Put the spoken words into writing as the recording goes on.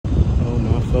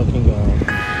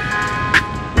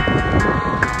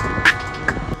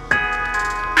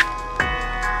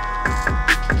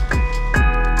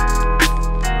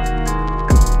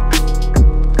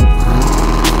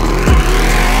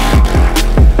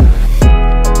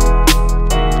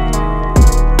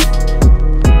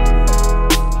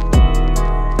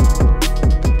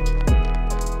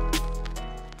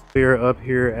are up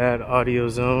here at Audio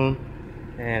Zone,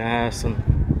 and I have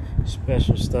some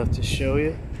special stuff to show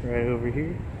you right over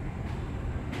here.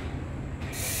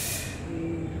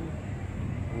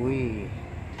 Wee.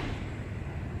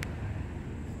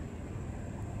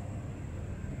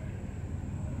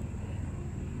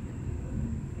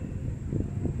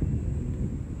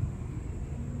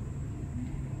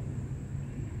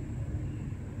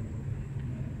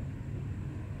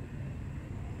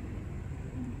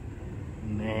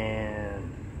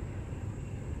 Man,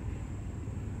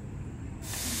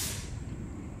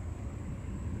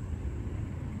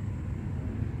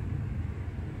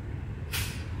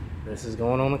 this is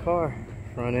going on the car.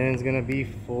 Front end's gonna be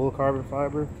full carbon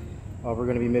fiber. All we're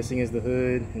gonna be missing is the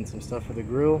hood and some stuff for the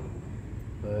grill.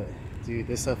 But dude,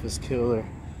 this stuff is killer.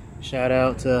 Shout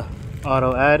out to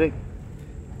Auto Addict.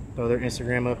 Throw their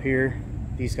Instagram up here.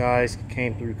 These guys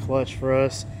came through clutch for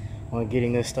us on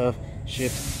getting this stuff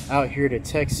shipped out here to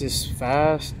Texas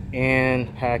fast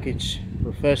and packaged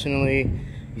professionally.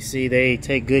 You see, they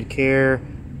take good care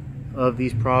of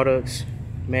these products.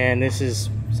 Man, this is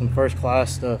some first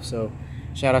class stuff. So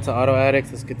shout out to Auto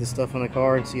Addicts. Let's get this stuff on the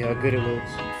car and see how good it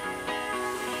looks.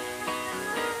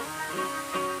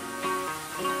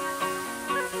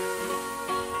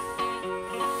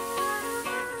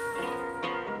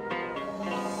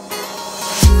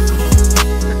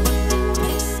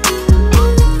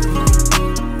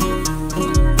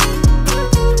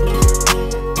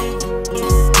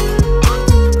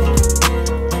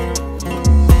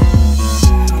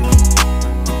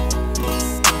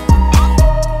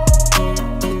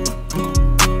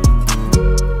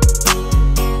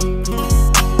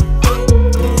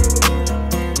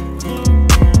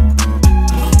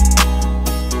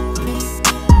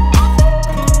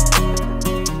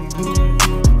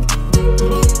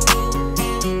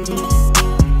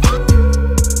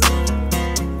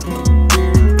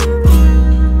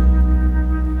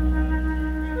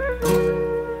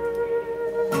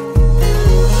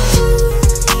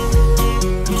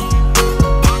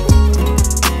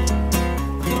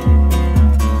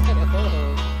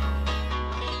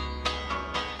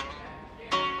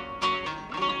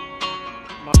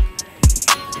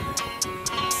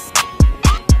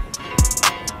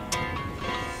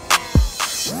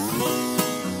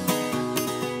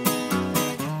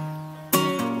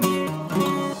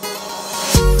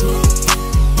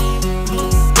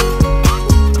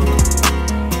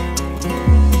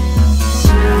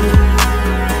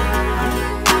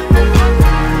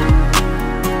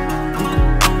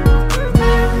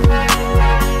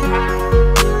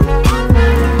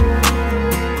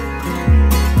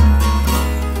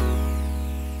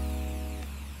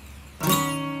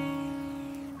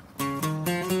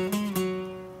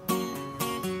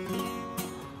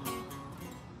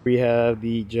 We have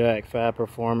the Jack Fab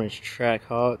Performance Track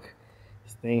Hawk.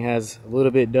 This thing has a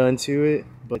little bit done to it,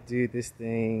 but dude, this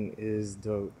thing is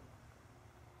dope.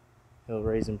 Hell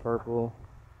Raisin purple,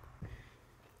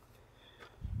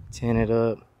 tin it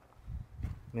up.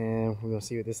 Man, we're gonna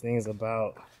see what this thing is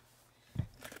about.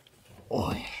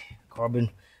 Oh, carbon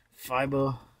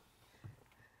fiber.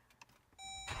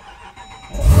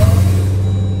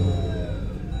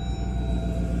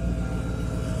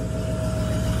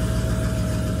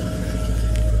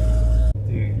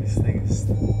 This thing is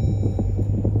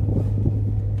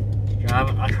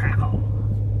driving a trackle.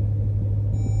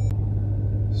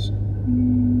 This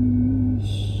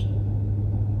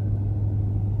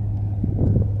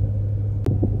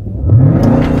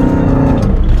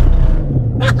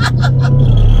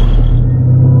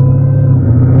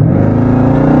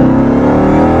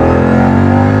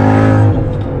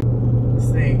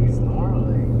thing is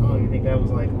gnarly. Oh, you think that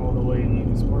was like all the way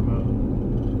in the sport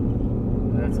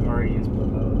mode? That's already in sport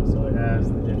mode, so it has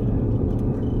the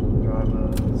different drive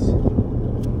modes.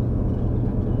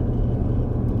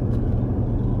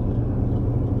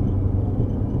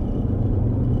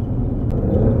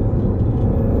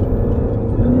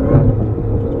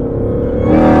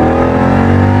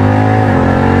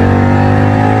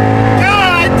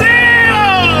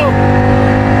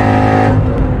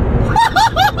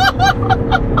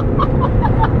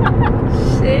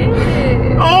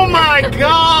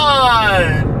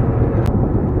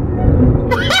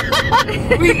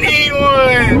 We need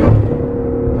one!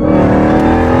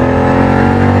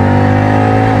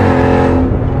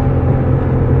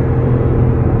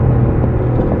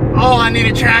 Oh, I need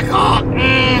a track hawk!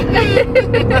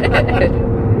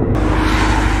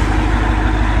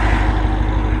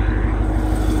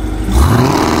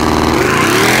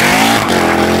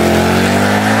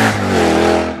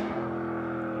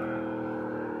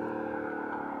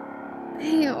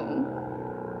 Damn.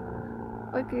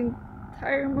 Fucking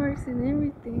tire marks and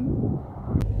everything.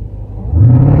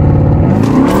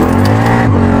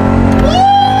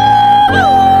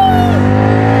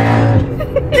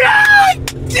 God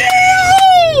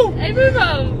damn! I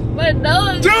remember my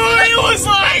nose. Dude, it was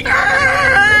like,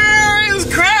 it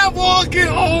was crab walking.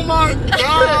 Oh my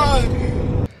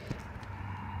god.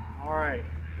 All right,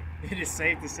 it is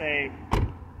safe to say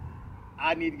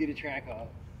I need to get a track off.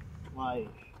 Like,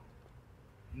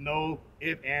 no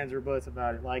ifs, ands, or buts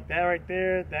about it. Like that right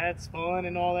there, that's fun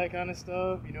and all that kind of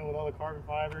stuff, you know, with all the carbon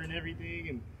fiber and everything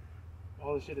and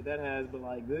all the shit that has. But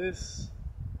like this,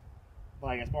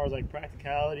 like as far as like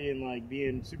practicality and like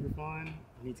being super fun,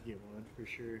 I need to get one for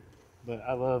sure. But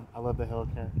I love the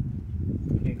Hellcat.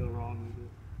 Can't go wrong with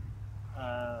it.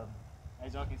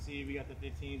 As y'all can see, we got the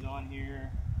 15s on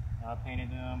here. I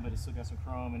painted them, but it still got some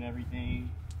chrome and everything.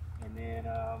 And then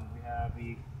we have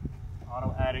the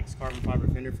Auto Addicts carbon fiber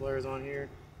fender flares on here,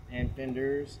 and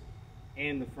fenders,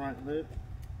 and the front lip.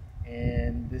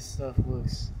 And this stuff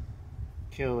looks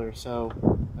killer. So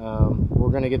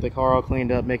we're gonna get the car all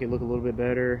cleaned up, make it look a little bit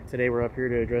better. Today we're up here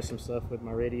to address some stuff with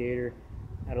my radiator.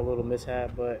 Had a little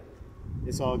mishap, but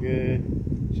it's all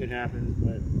good. Shit happens.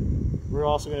 But we're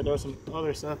also gonna throw some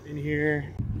other stuff in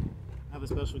here. I have a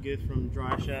special gift from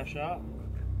Dry Shaft Shop.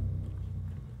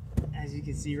 As you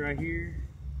can see right here,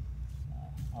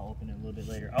 I'll open it a little bit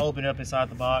later. I'll open it up inside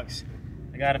the box.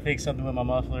 I gotta fix something with my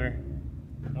muffler.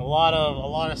 A lot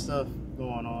of stuff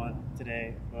going on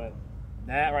today, but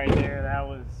that right there, that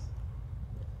was,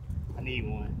 I need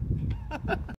one.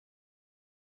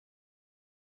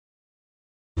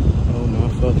 Oh my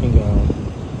fucking god.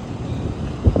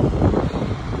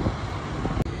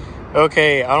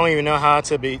 Okay, I don't even know how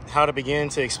to begin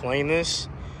to explain this,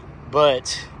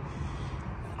 but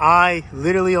I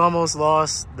literally almost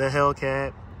lost the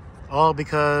Hellcat, all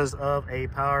because of a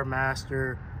Power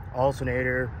Master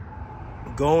alternator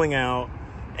going out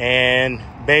and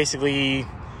basically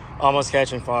almost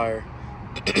catching fire.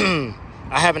 I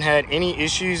haven't had any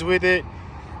issues with it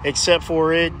except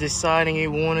for it deciding it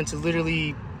wanted to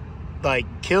literally like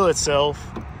kill itself.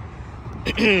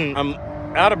 I'm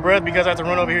out of breath because I have to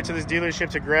run over here to this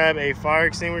dealership to grab a fire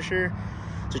extinguisher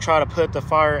to try to put the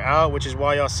fire out, which is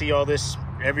why y'all see all this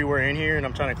everywhere in here, and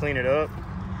I'm trying to clean it up.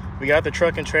 We got the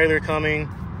truck and trailer coming.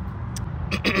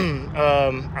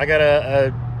 I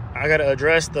gotta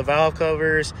address the valve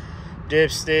covers,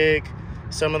 dipstick,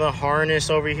 some of the harness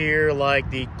over here, like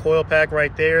the coil pack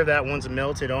right there, that one's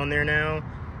melted on there now.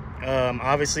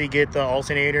 Obviously get the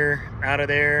alternator out of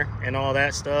there and all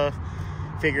that stuff,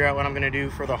 figure out what I'm gonna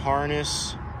do for the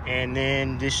harness, and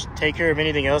then just take care of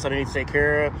anything else I need to take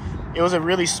care of. It was a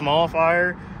really small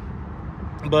fire,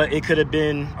 but it could have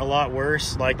been a lot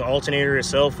worse. Like the alternator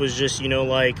itself was just, you know,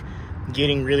 like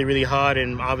getting really, really hot,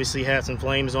 and obviously had some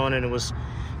flames on it and was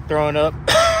throwing up.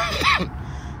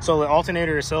 So the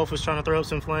alternator itself was trying to throw up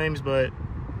some flames, but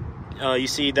you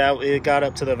see that it got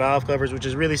up to the valve covers, which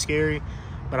is really scary,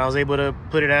 but I was able to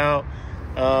put it out.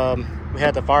 We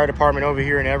had the fire department over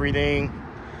here and everything,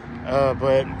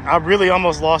 but I really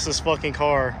almost lost this fucking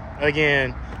car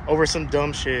again over some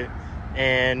dumb shit.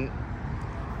 And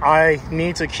I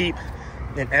need to keep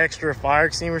an extra fire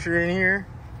extinguisher in here.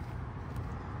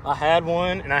 I had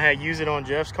one and I had used it on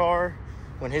Jeff's car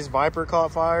when his Viper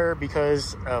caught fire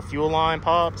because a fuel line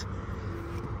popped.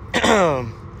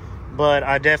 But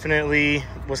I definitely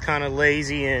was kind of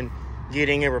lazy in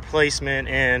getting a replacement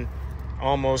and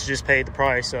almost just paid the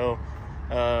price. So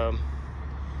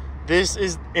this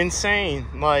is insane.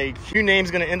 Like, your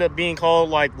name's gonna end up being called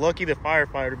like Lucky the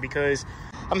Firefighter, because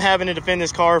I'm having to defend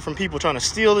this car from people trying to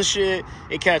steal the shit,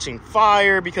 it catching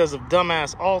fire because of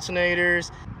dumbass alternators.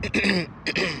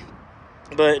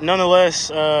 But nonetheless,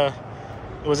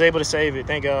 was able to save it,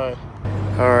 thank God.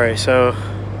 All right, so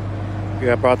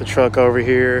I brought the truck over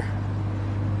here,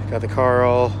 got the car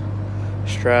all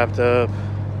strapped up.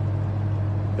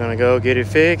 Gonna go get it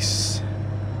fixed,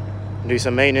 do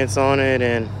some maintenance on it,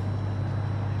 and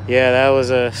yeah, that was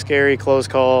a scary close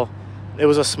call. It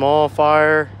was a small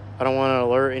fire. I don't want to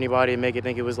alert anybody and make it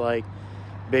think it was like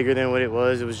bigger than what it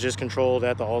was. It was just controlled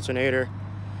at the alternator.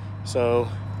 So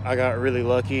I got really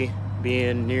lucky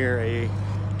being near a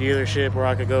dealership where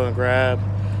I could go and grab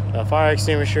a fire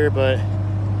extinguisher, but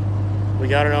we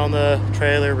got it on the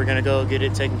trailer. We're gonna go get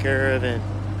it taken care of and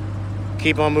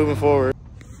keep on moving forward.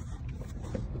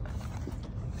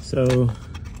 So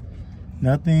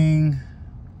nothing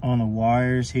on the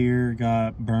wires here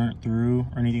got burnt through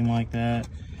or anything like that,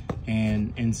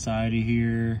 and inside of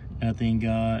here nothing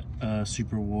got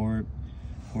super warped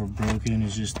or broken.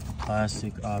 It's just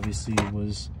plastic obviously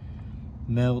was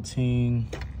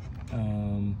melting.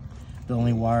 The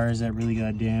only wires that really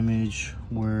got damaged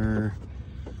were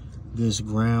this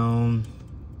ground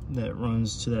that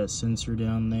runs to that sensor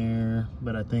down there,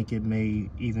 but I think it may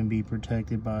even be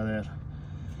protected by that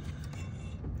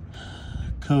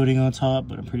coating on top,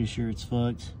 but I'm pretty sure it's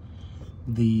fucked.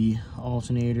 The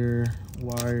alternator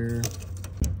wire,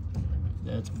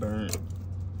 that's burnt.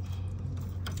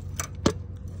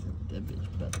 That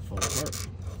bitch about to fall apart.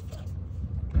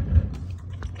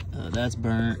 That's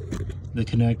burnt. The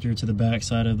connector to the back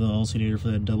side of the alternator for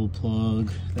that double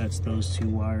plug, that's those two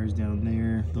wires down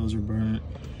there. Those are burnt.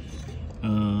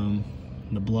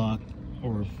 The block,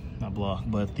 or not block,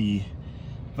 but the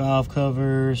valve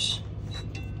covers,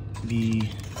 the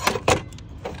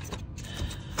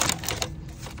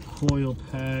coil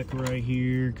pack right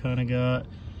here kind of got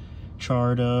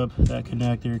charred up. That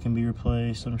connector can be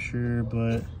replaced, I'm sure,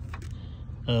 but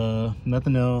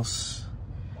nothing else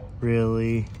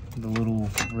really. The little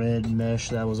red mesh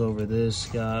that was over this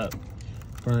got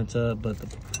burnt up, but the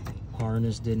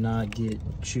harness did not get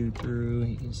chewed through.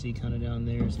 You can see kind of down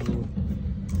there it's a little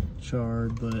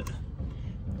charred, but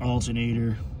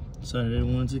alternator decided it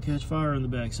wanted to catch fire on the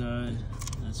backside.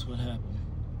 That's what happened.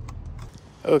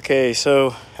 Okay,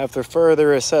 so after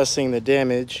further assessing the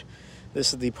damage,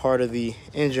 this is the part of the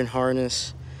engine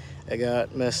harness that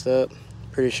got messed up.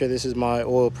 Pretty sure this is my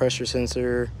oil pressure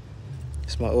sensor.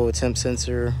 It's my oil temp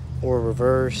sensor, or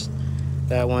reversed.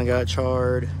 That one got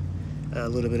charred. A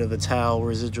little bit of the towel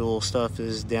residual stuff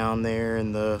is down there,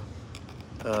 and the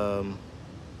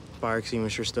fire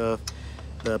extinguisher stuff.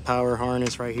 The power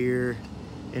harness right here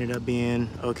ended up being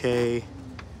okay.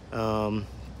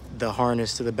 The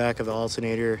harness to the back of the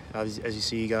alternator, as you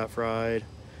see, got fried.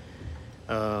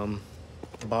 The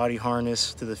body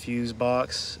harness to the fuse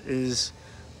box is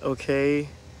okay,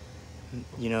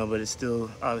 you know, but it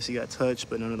still obviously got touched,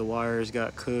 but none of the wires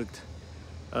got cooked.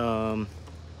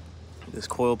 This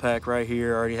coil pack right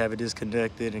here, I already have it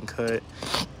disconnected and cut.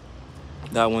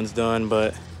 That one's done,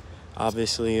 but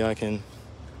obviously I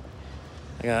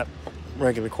got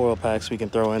regular coil packs we can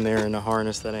throw in there in the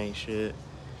harness. That ain't shit.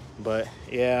 But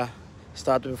yeah,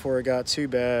 stopped it before it got too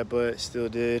bad, but still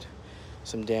did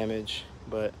some damage.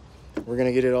 But we're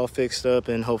gonna get it all fixed up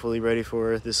and hopefully ready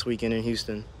for this weekend in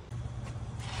Houston.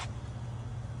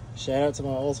 Shout out to my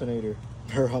alternator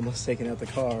for almost taking out the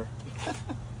car.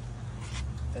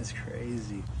 That's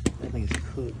crazy. That thing is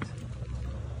cooked.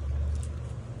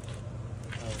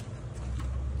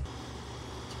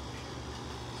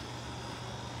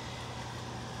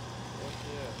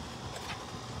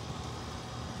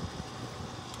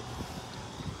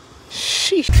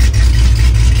 Sheesh.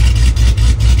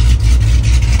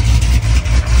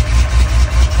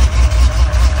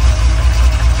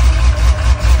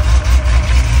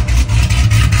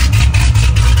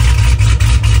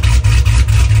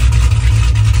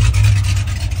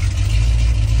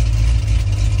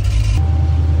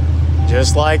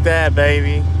 Just like that,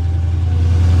 baby.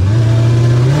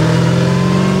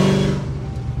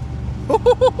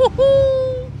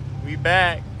 We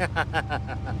back.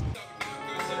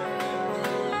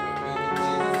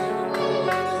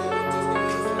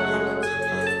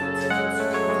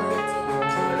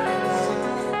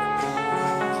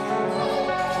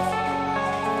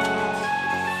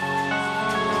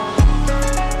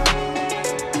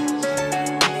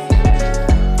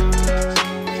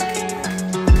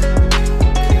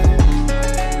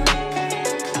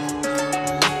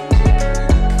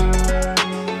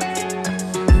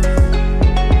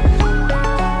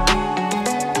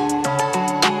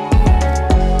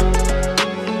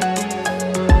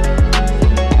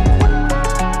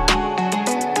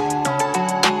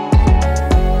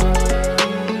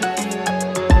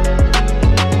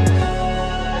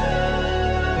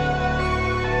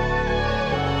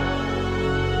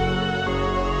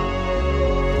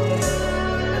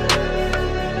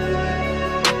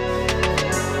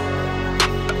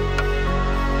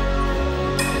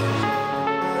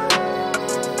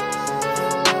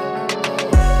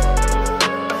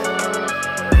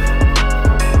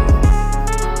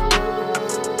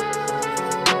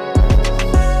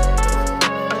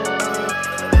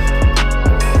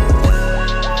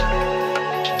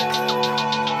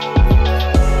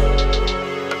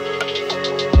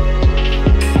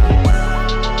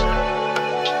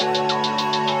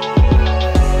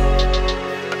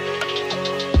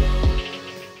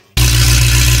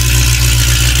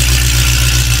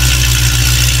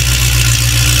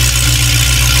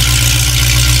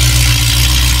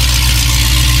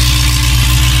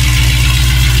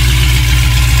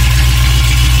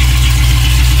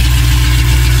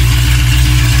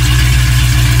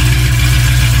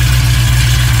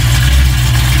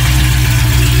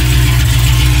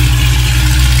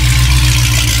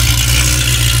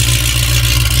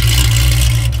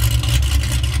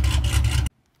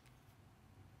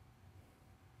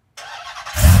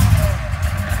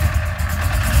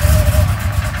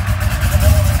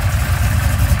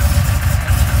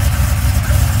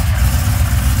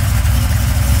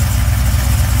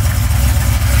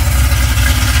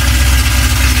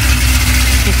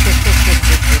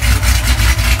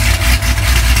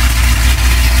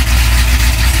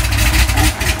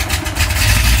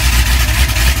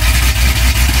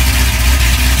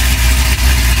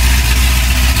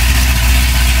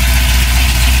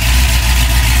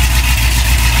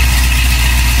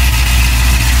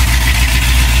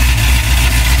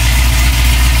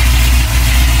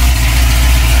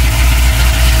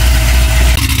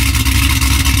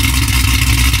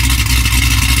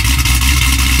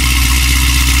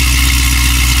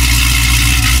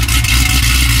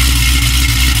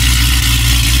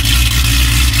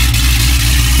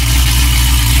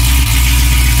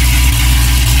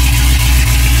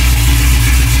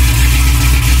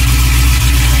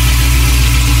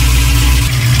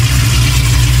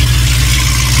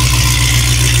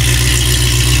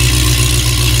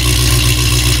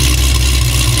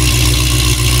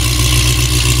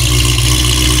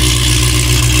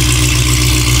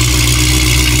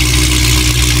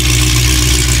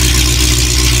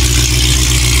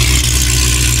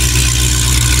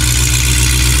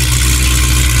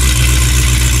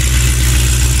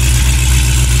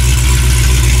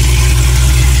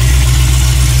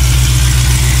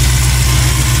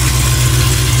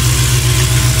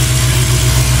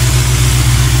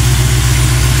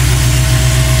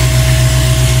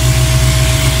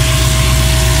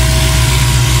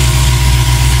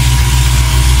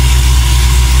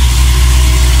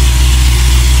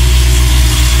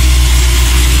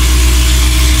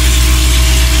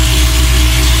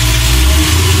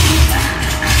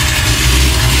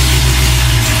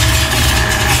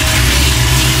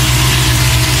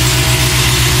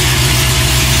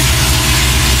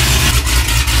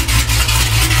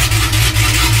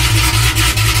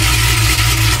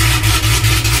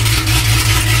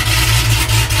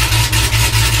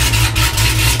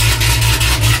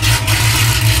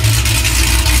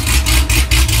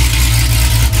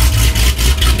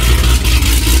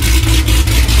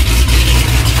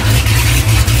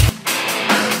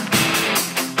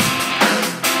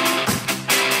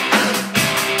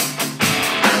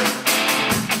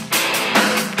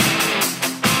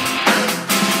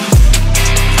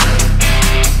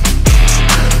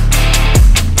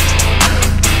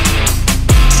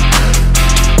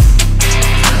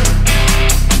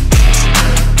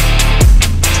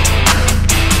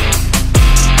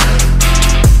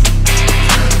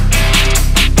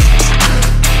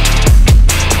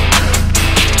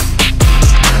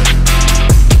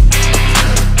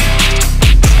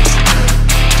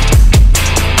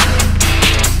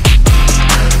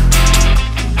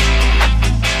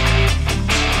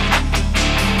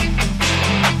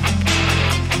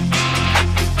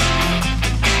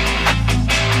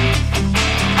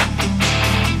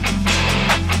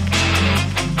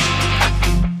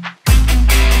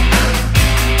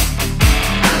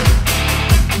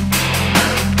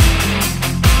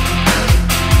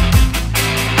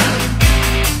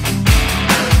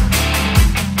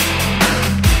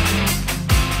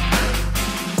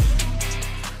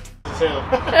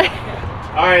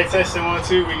 All right, testing 1,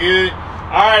 2, we good?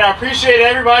 All right, I appreciate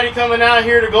everybody coming out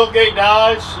here to Gulfgate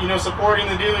Dodge, you know, supporting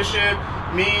the dealership,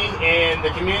 me and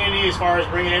the community as far as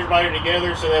bringing everybody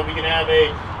together so that we can have a,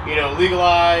 you know,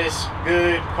 legalized,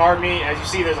 good car meet. As you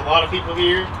see, there's a lot of people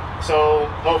here. So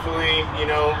hopefully, you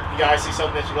know, you guys see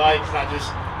something that you like. It's not just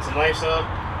some lame stuff.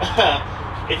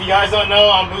 If you guys don't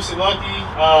know, I'm Boosted Lucky.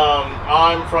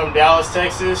 I'm from Dallas,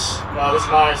 Texas. This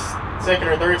is my second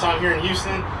or third time here in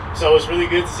Houston. So it's really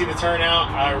good to see the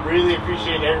turnout. I really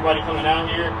appreciate everybody coming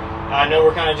out here. I know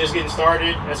we're kind of just getting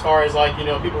started as far as like, you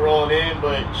know, people rolling in,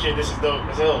 but shit, this is dope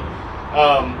as hell.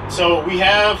 So we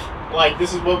have, like,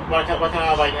 this is what kind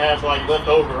of like have like left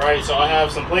over, right? So I have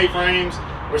some plate frames.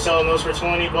 We're selling those for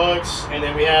 20 bucks. And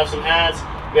then we have some hats.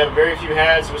 We have very few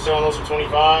hats. We're selling those for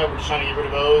 25. We're just trying to get rid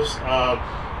of those.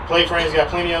 Plate frames, we got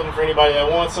plenty of them for anybody that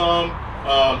wants some.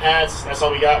 Hats, that's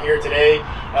all we got here today.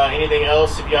 Anything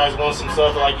else, if you guys want some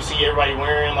stuff like you see everybody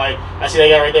wearing, like I see that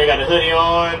guy right there got a hoodie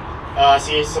on. I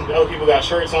see some other people got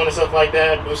shirts on and stuff like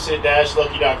that.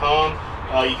 Boosted-lucky.com.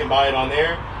 You can buy it on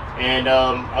there. And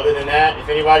other than that, if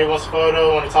anybody wants a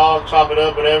photo, want to talk, chop it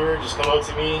up, whatever, just come up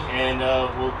to me and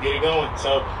we'll get it going.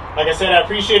 So, like I said, I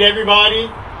appreciate everybody.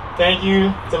 Thank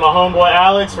you to my homeboy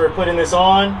Alex for putting this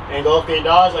on, and Gulfgate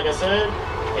Dodge, like I said.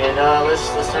 And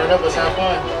let's turn it up. Let's have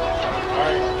fun. All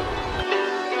right.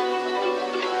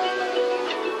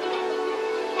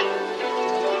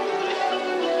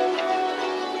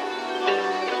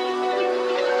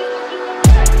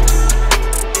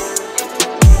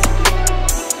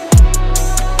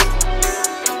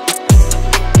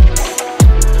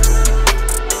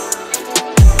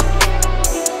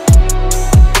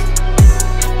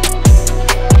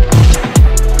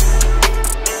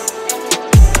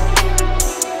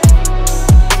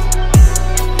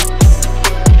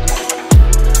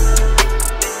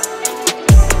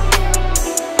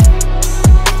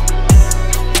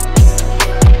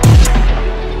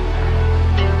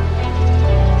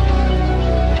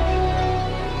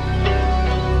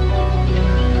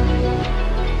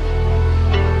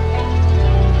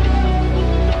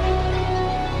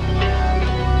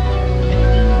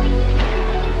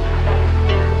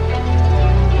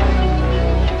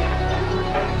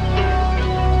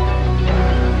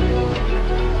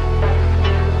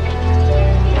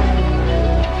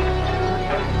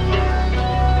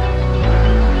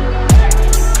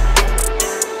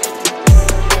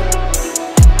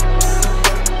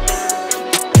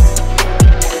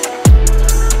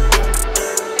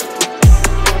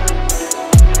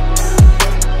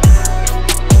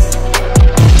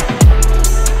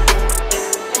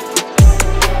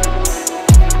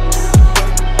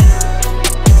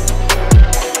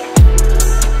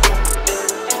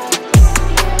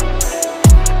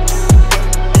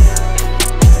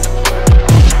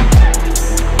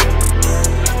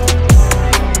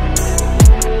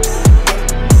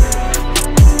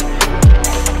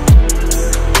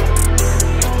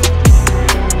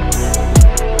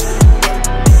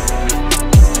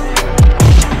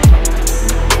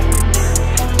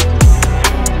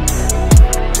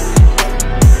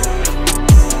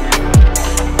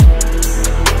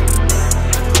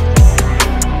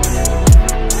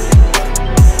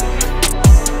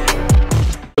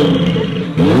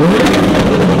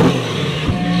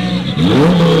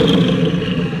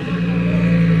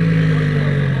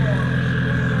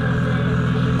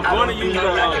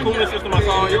 cooling system I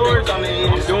saw on yours. I'm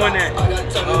doing that.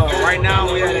 Right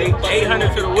now we at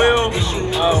 800 to the wheel.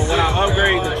 When I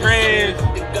upgrade the trans,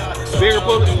 bigger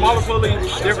pulley, smaller pulley,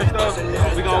 different stuff,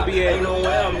 we're gonna be at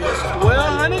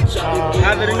 1200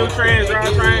 after the new trans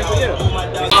drivetrain. So yeah.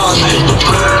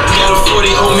 Got a 40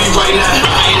 on me right now.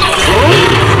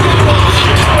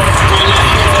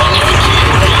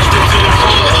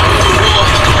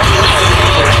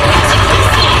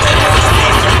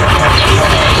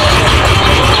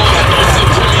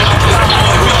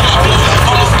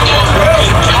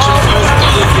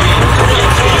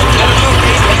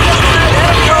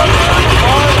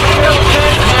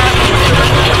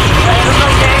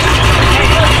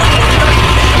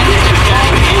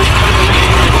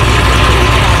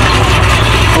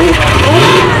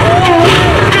 Oh!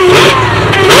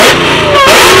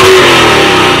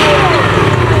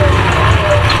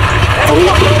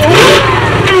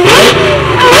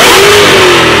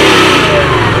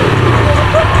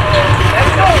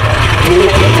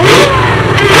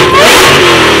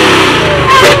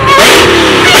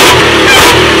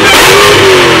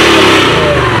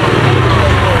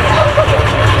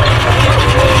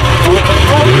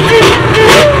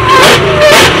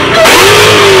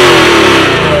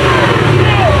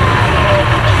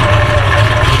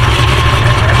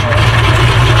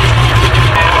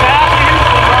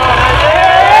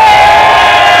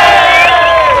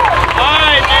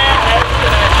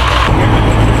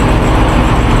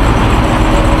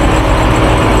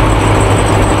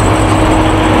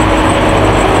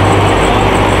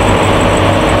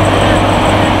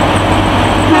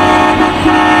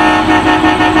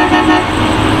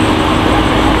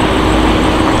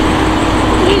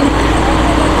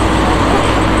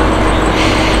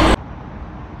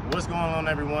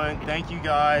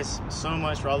 guys so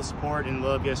much for all the support and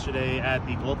love yesterday at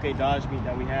the Gulfgate Dodge meet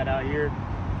that we had out here.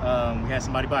 We had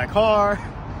somebody buy a car.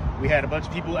 We had a bunch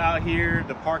of people out here.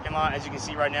 The parking lot, as you can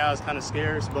see right now, is kind of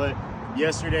scarce, but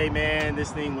yesterday, man,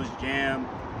 this thing was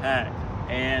jam-packed.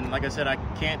 And like I said, I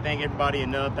can't thank everybody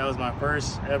enough. That was my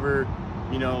first ever,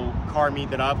 you know, car meet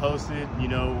that I've hosted, you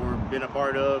know, or been a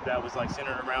part of that was like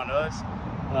centered around us.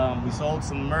 We sold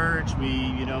some merch. We,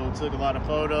 you know, took a lot of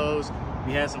photos.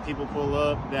 We had some people pull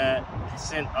up that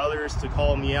sent others to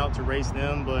call me out to race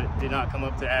them, but did not come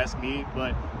up to ask me,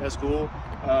 but that's cool.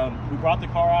 We brought the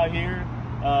car out here.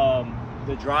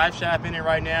 The drive shaft in it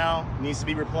right now needs to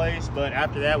be replaced, but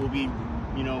after that will be,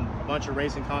 you know, a bunch of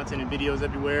racing content and videos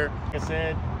everywhere. Like I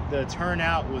said, the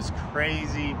turnout was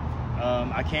crazy.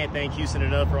 I can't thank Houston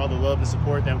enough for all the love and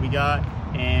support that we got,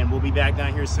 and we'll be back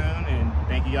down here soon. And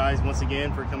thank you guys once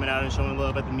again for coming out and showing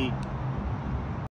love at the meet.